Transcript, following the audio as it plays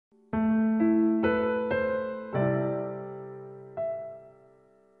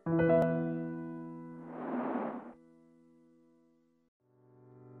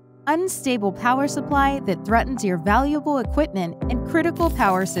unstable power supply that threatens your valuable equipment and critical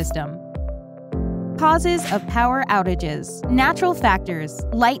power system. Causes of power outages: natural factors,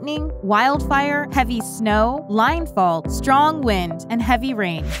 lightning, wildfire, heavy snow, line fault, strong wind, and heavy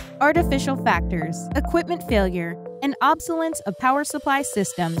rain. Artificial factors, equipment failure, and obsolescence of power supply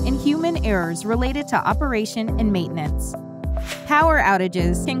system, and human errors related to operation and maintenance. Power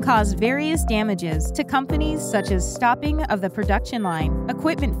outages can cause various damages to companies, such as stopping of the production line,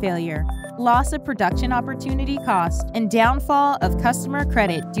 equipment failure, loss of production opportunity cost, and downfall of customer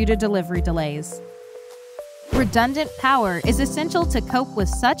credit due to delivery delays. Redundant power is essential to cope with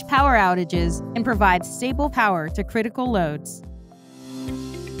such power outages and provide stable power to critical loads.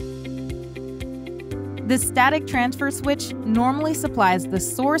 The static transfer switch normally supplies the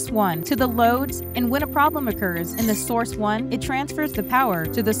source 1 to the loads, and when a problem occurs in the source 1, it transfers the power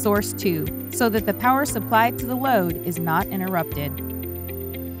to the source 2 so that the power supplied to the load is not interrupted.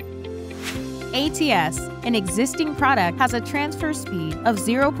 ATS, an existing product, has a transfer speed of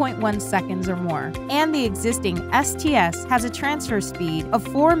 0.1 seconds or more, and the existing STS has a transfer speed of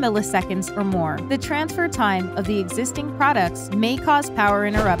 4 milliseconds or more. The transfer time of the existing products may cause power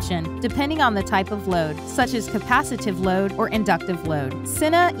interruption depending on the type of load, such as capacitive load or inductive load.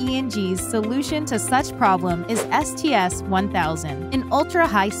 Sina E&G's solution to such problem is STS 1000, an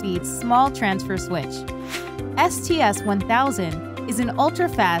ultra-high-speed small transfer switch. STS 1000 is an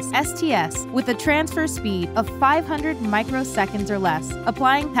ultra-fast STS with a transfer speed of 500 microseconds or less,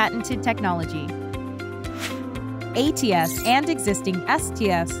 applying patented technology. ATS and existing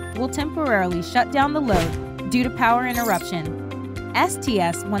STS will temporarily shut down the load due to power interruption.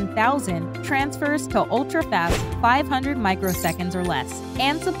 STS 1000 transfers to ultra-fast 500 microseconds or less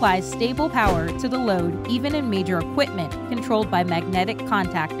and supplies stable power to the load even in major equipment controlled by magnetic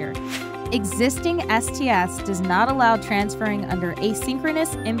contactor. Existing STS does not allow transferring under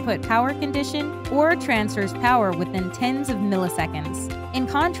asynchronous input power condition or transfers power within tens of milliseconds. In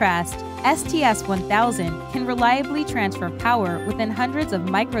contrast, STS 1000 can reliably transfer power within hundreds of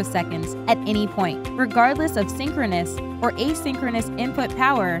microseconds at any point, regardless of synchronous or asynchronous input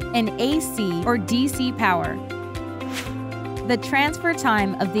power and AC or DC power. The transfer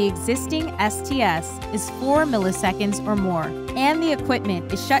time of the existing STS is 4 milliseconds or more, and the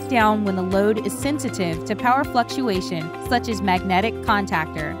equipment is shut down when the load is sensitive to power fluctuation, such as magnetic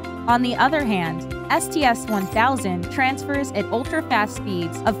contactor. On the other hand, STS 1000 transfers at ultra-fast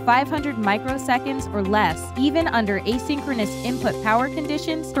speeds of 500 microseconds or less, even under asynchronous input power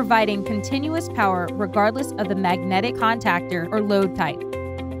conditions, providing continuous power regardless of the magnetic contactor or load type.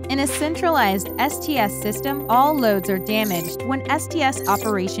 In a centralized STS system, all loads are damaged when STS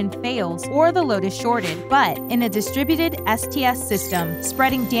operation fails or the load is shorted, but in a distributed STS system,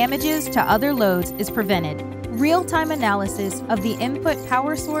 spreading damages to other loads is prevented. Real-time analysis of the input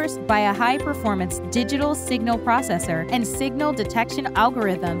power source by a high-performance digital signal processor and signal detection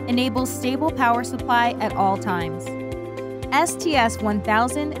algorithm enables stable power supply at all times. STS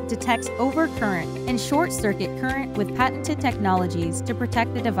 1000 detects overcurrent and short-circuit current with patented technologies to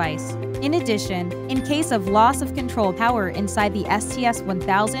protect the device. In addition, in case of loss of control power inside the STS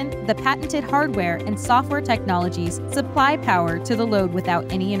 1000, the patented hardware and software technologies supply power to the load without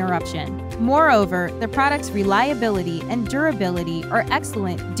any interruption. Moreover, the product's reliability and durability are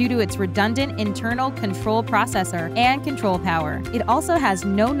excellent due to its redundant internal control processor and control power. It also has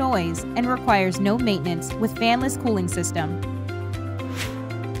no noise and requires no maintenance with fanless cooling system.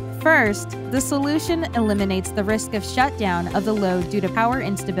 First, the solution eliminates the risk of shutdown of the load due to power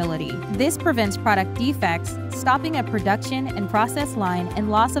instability. This prevents product defects, stopping a production and process line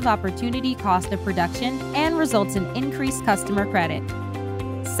and loss of opportunity cost of production, and results in increased customer credit.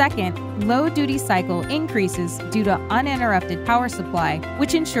 Second, low duty cycle increases due to uninterrupted power supply,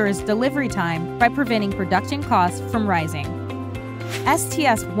 which ensures delivery time by preventing production costs from rising.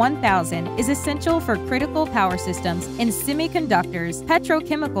 STS 1000 is essential for critical power systems in semiconductors,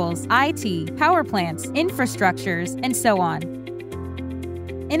 petrochemicals, IT, power plants, infrastructures, and so on.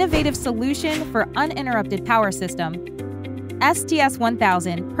 Innovative solution for uninterrupted power system. STS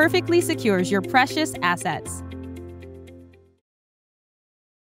 1000 perfectly secures your precious assets.